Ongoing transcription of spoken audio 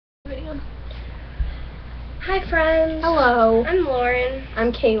on. Hi friends. Hello. I'm Lauren.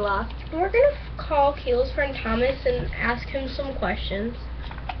 I'm Kayla. And we're gonna call Kayla's friend Thomas and ask him some questions.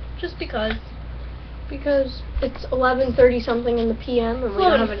 Just because. Because it's 11:30 something in the PM and we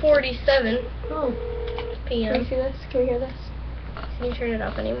don't have it. 11:47 Oh. PM. Can we see this? Can we hear this? Can you turn it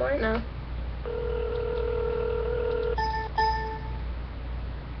up anymore? No.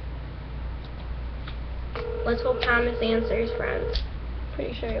 Let's hope Thomas answers, friends.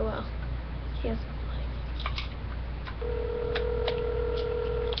 Pretty sure he will. He has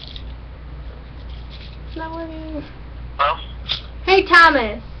It's not working. Hello? Hey,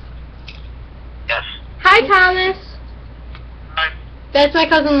 Thomas. Yes. Hi, Thomas. Hi. That's my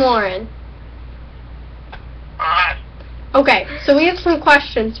cousin Lauren. Alright. Okay, so we have some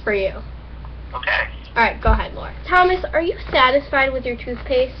questions for you. Okay. Alright, go ahead, Lauren. Thomas, are you satisfied with your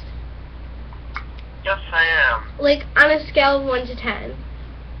toothpaste? Yes, I am. Like, on a scale of 1 to 10.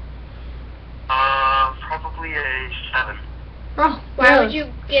 Probably a 7. Oh, Why would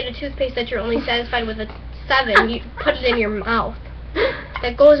you get a toothpaste that you're only satisfied with a 7? You put it in your mouth.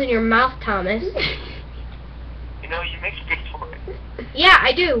 That goes in your mouth, Thomas. You know, you make a good point. Yeah,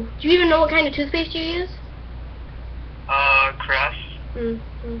 I do. Do you even know what kind of toothpaste you use? Crest.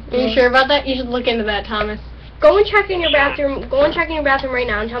 Are you sure about that? You should look into that, Thomas. Go and check in your bathroom. Go and check in your bathroom right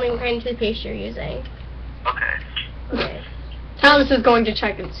now and tell me what kind of toothpaste you're using. Okay. Okay. Thomas is going to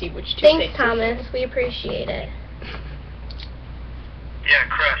check and see which toothpaste. Thanks, Thomas. We appreciate it. Yeah,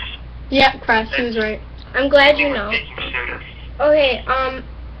 Crest. Yeah, Crest, he was right. I'm glad you know. Baking soda. Okay,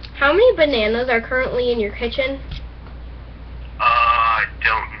 how many bananas are currently in your kitchen? I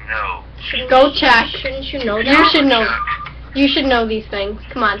don't know. Go check. Shouldn't you know that? You should know. You should know these things.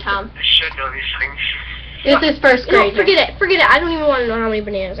 Come on, Tom. I should know these things. This is first grade. No, forget it. Forget it. I don't even want to know how many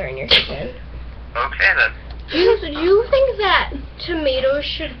bananas are in your kitchen. Okay, then. Do you think that tomatoes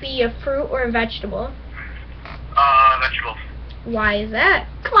should be a fruit or a vegetable? Vegetable. Why is that?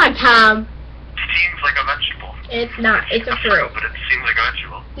 Come on, Tom. It seems like a vegetable. It's not. It's a fruit. But it seems like a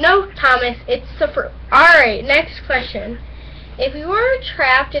vegetable. No, Thomas. It's a fruit. Alright, next question. If you were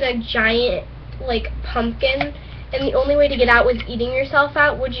trapped in a giant, like, pumpkin, and the only way to get out was eating yourself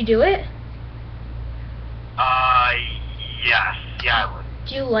out, would you do it? Yes. Yeah, I would.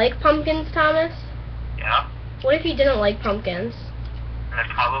 Do you like pumpkins, Thomas? Yeah? What if you didn't like pumpkins? I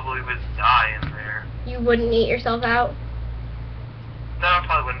probably would die in there. You wouldn't eat yourself out? No, I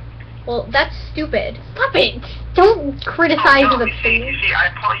probably wouldn't. Well, that's stupid. Stop it. Don't criticize no, the you thing. see,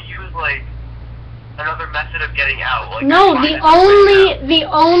 I'd probably use, like, another method of getting out. Like, No, the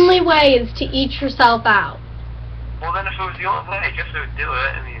only way is to eat yourself out. Well, then if it was the only way, I guess I would do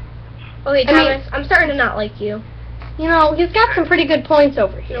it. I mean... Okay, Thomas, I'm starting to not like you. You know, he's got some pretty good points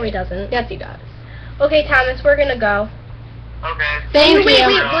over here. No, he doesn't. Yes, he does. Okay, Thomas, we're gonna go. Okay. Thank Wait, you.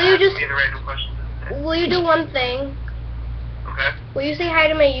 will you just... Be the random questions. Will you do one thing? Okay. Will you say hi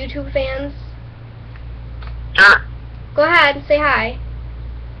to my YouTube fans? Sure. Go ahead, say hi.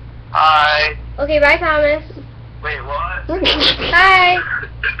 Hi. Okay, bye, Thomas. Wait, what? Bye.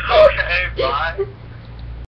 Okay, bye.